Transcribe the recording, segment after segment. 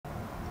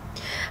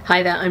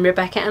Hi there, I'm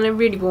Rebecca and a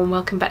really warm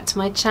welcome back to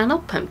my channel,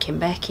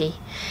 PumpkinBecki.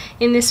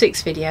 In this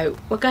week's video,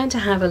 we're going to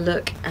have a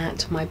look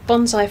at my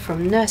bonsai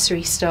from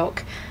nursery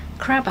stock,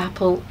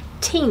 crabapple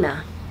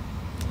Tina.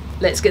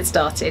 Let's get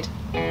started.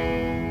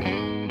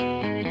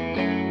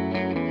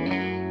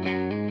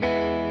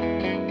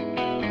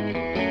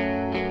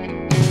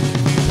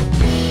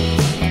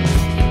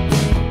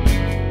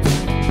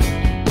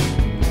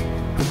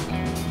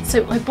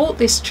 So I bought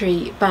this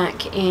tree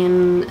back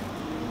in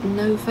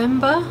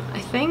November, I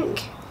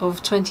think,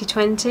 of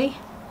 2020.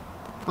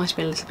 Might have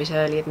been a little bit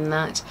earlier than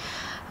that.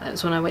 That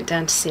was when I went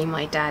down to see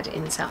my dad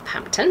in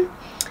Southampton.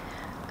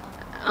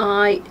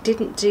 I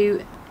didn't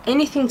do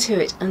anything to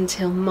it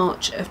until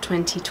March of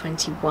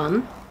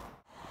 2021.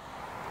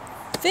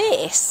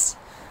 This,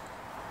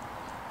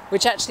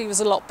 which actually was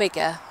a lot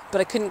bigger, but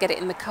I couldn't get it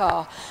in the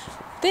car.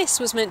 This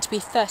was meant to be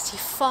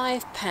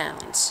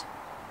 £35,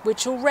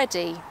 which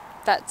already,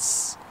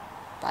 that's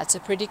a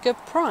pretty good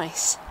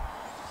price.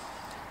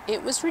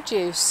 It was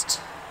reduced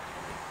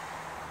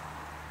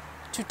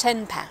to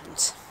 £10.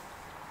 £10!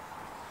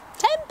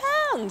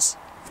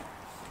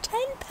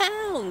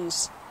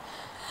 £10!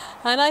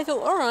 And I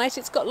thought, alright,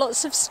 it's got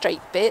lots of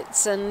straight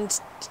bits and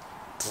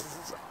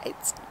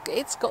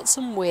it's got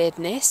some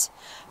weirdness,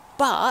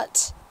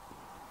 but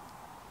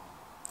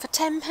for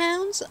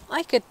 £10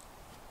 I could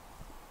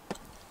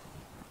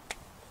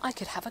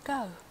have a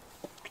go.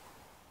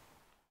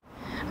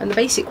 And the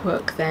basic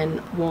work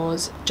then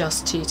was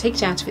just to take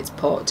it out of its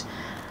pot,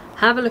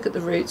 have a look at the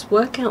roots,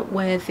 work out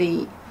where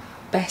the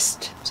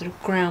best sort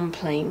of ground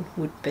plane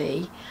would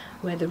be,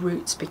 where the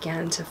roots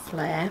began to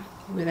flare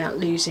without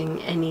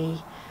losing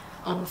any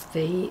of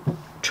the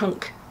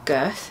trunk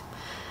girth,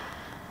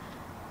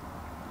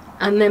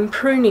 and then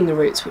pruning the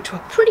roots, which were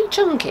pretty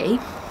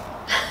chunky.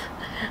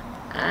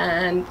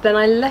 And then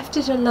I left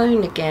it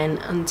alone again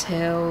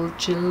until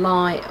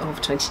July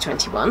of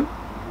 2021.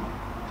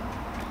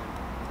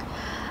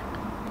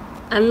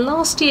 And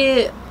last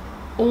year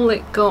all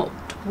it got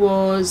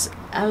was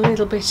a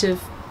little bit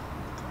of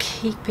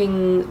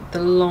keeping the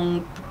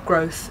long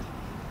growth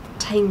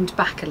tamed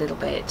back a little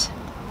bit.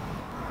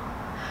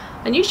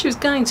 I knew she was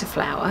going to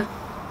flower.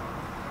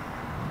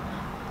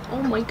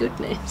 Oh my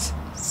goodness,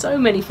 so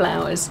many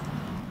flowers.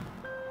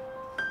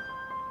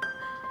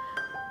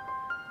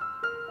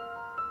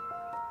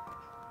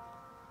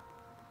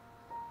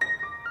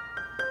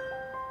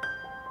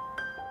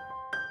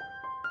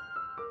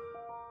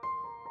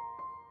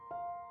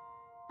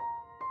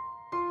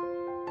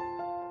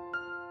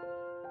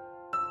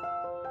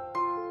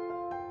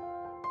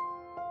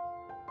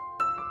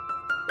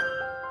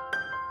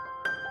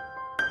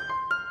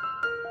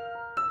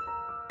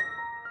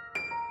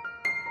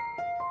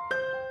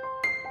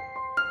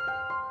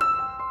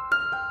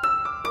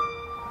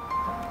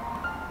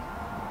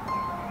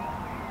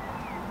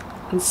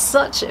 And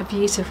such a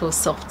beautiful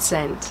soft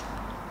scent.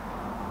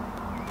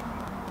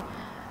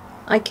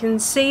 I can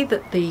see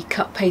that the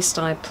cut paste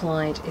I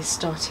applied is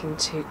starting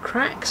to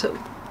crack, so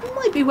it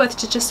might be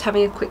worth just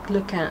having a quick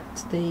look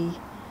at the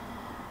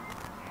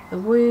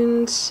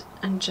wounds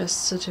and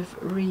just sort of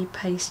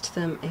repaste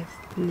them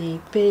if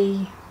need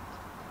be.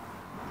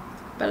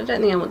 But I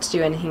don't think I want to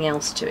do anything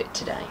else to it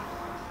today.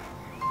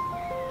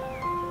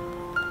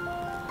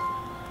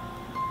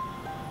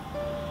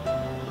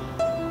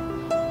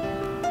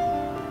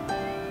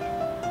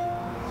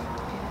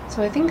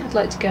 So I think I'd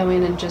like to go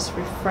in and just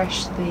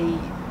refresh the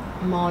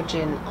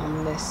margin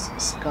on this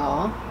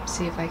scar,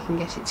 see if I can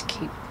get it to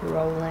keep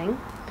rolling.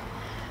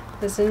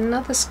 There's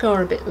another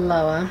scar a bit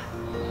lower.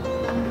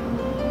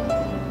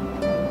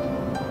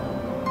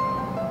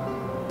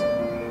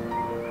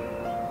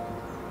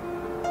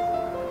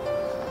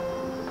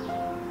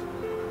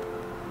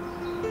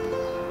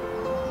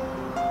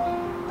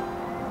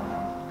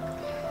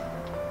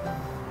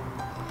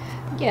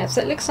 Yeah,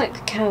 so it looks like the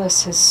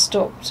callus has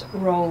stopped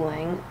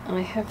rolling. I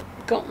have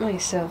got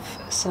myself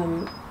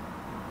some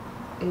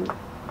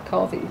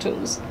carving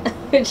tools,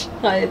 which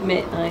I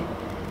admit I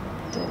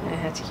don't know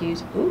how to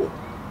use. Ooh.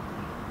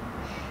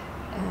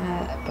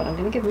 But I'm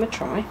going to give them a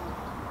try.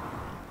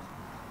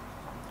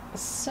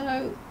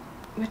 So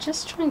we're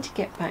just trying to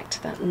get back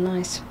to that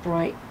nice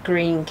bright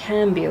green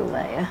cambial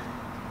layer,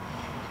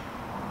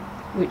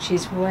 which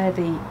is where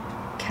the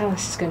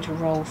callus is going to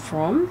roll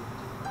from.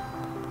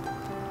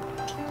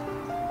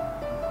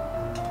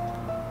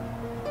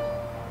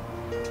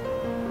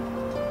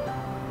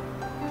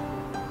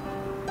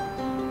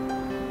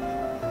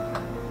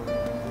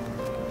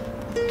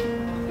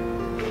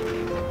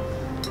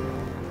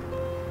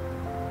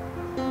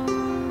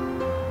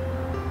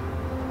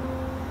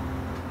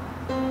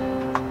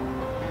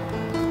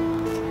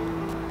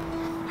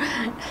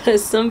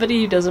 As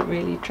somebody who doesn't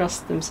really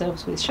trust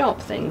themselves with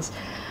sharp things,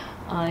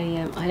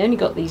 I only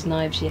got these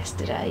knives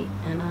yesterday,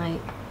 and I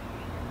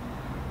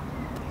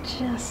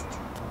just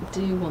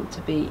do want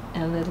to be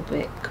a little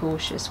bit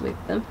cautious with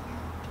them.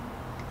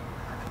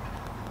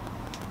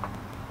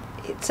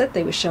 It said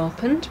they were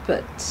sharpened,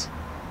 but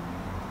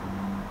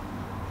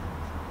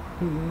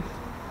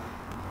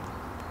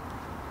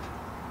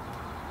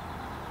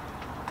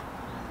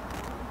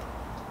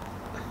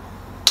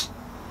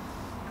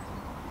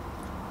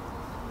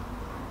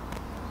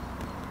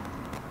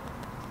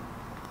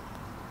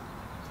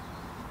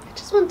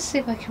just want to see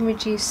if I can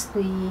reduce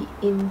the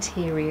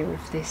interior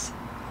of this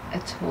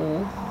at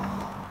all.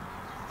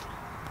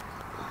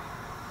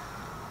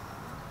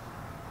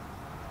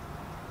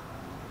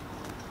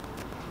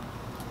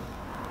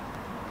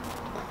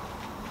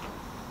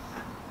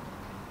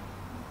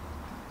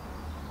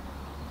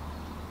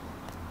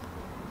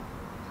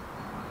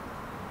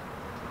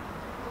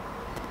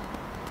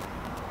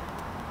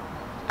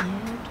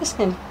 Just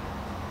going to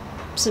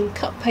put some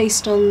cut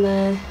paste on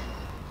there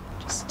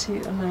just to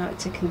allow it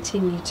to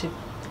continue to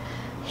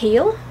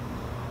heal,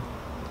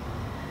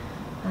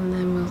 and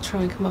then we'll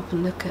try and come up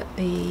and look at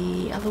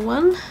the other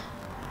one.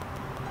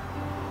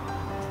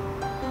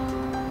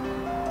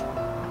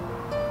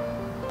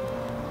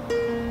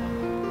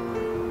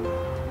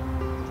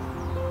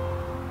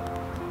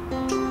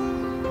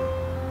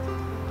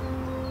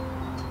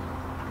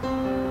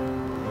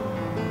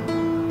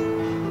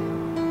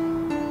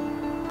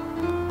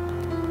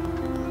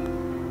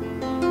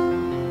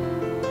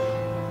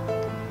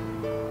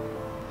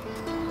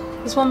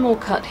 There's one more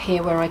cut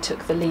here where I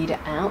took the leader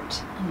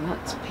out, and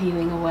that's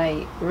peeling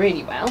away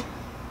really well.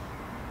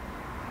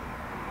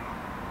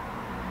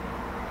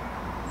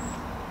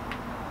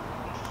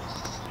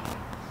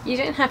 You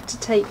don't have to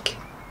take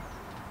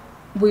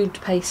wood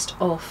paste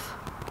off.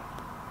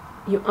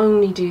 You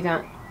only do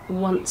that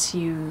once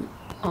you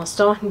are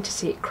starting to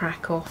see it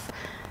crack off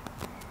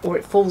or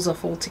it falls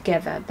off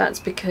altogether. That's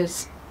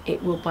because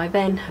it will by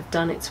then have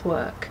done its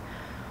work.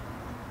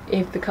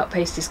 If the cut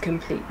paste is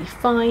completely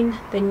fine,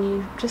 then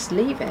you just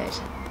leave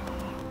it.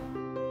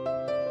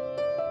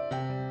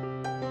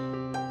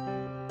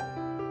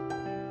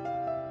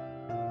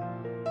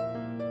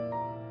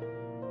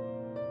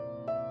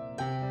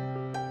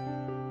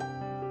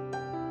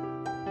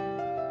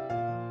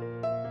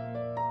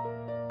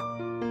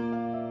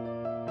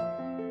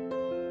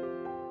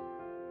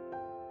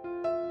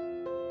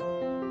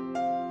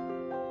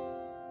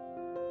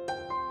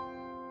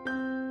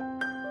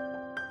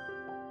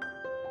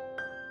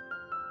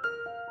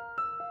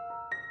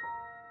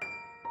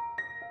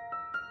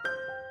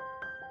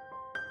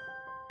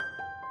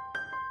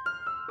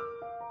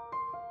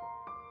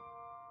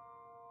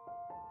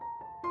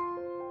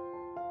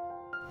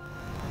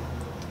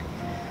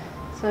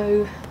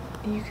 So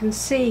you can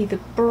see the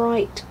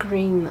bright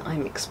green that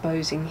I'm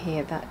exposing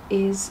here, that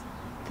is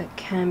the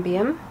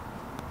cambium,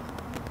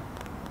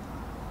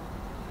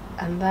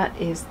 and that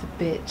is the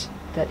bit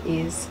that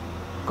is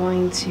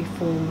going to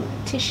form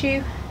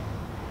tissue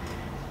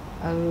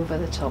over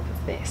the top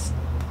of this.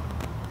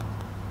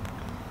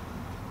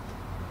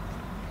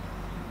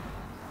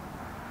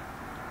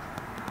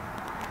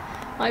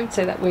 I would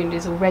say that wound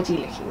is already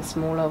looking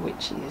smaller,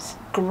 which is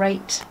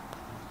great.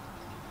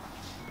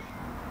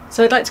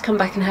 So I'd like to come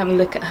back and have a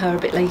look at her a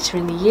bit later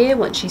in the year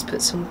once she's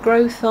put some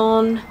growth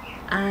on,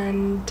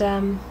 and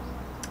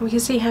we can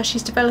see how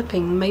she's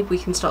developing. Maybe we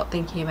can start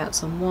thinking about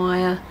some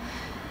wire,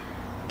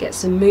 get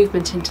some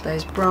movement into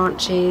those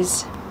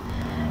branches.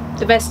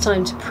 The best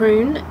time to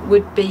prune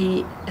would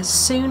be as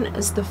soon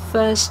as the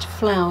first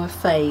flower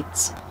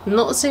fades.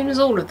 Not as soon as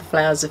all of the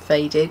flowers have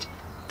faded,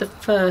 the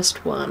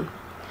first one.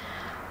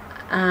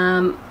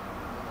 I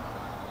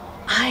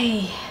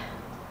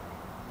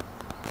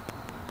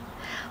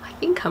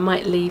think I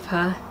might leave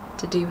her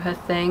to do her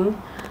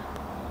thing.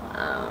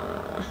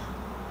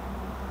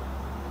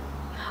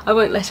 I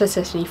won't let her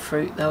set any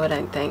fruit though, I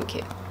don't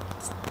think.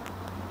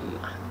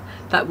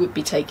 That would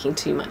be taking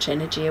too much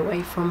energy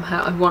away from her.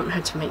 I want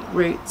her to make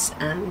roots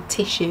and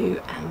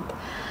tissue and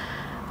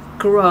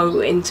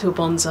grow into a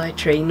bonsai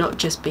tree, not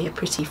just be a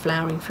pretty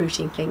flowering,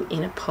 fruiting thing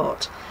in a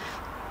pot.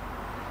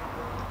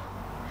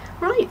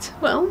 Right,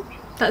 well,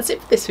 that's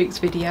it for this week's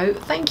video.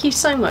 Thank you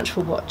so much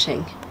for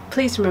watching.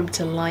 Please remember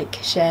to like,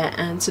 share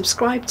and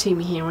subscribe to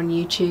me here on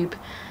YouTube.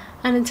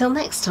 And until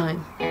next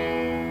time,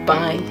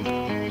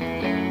 bye.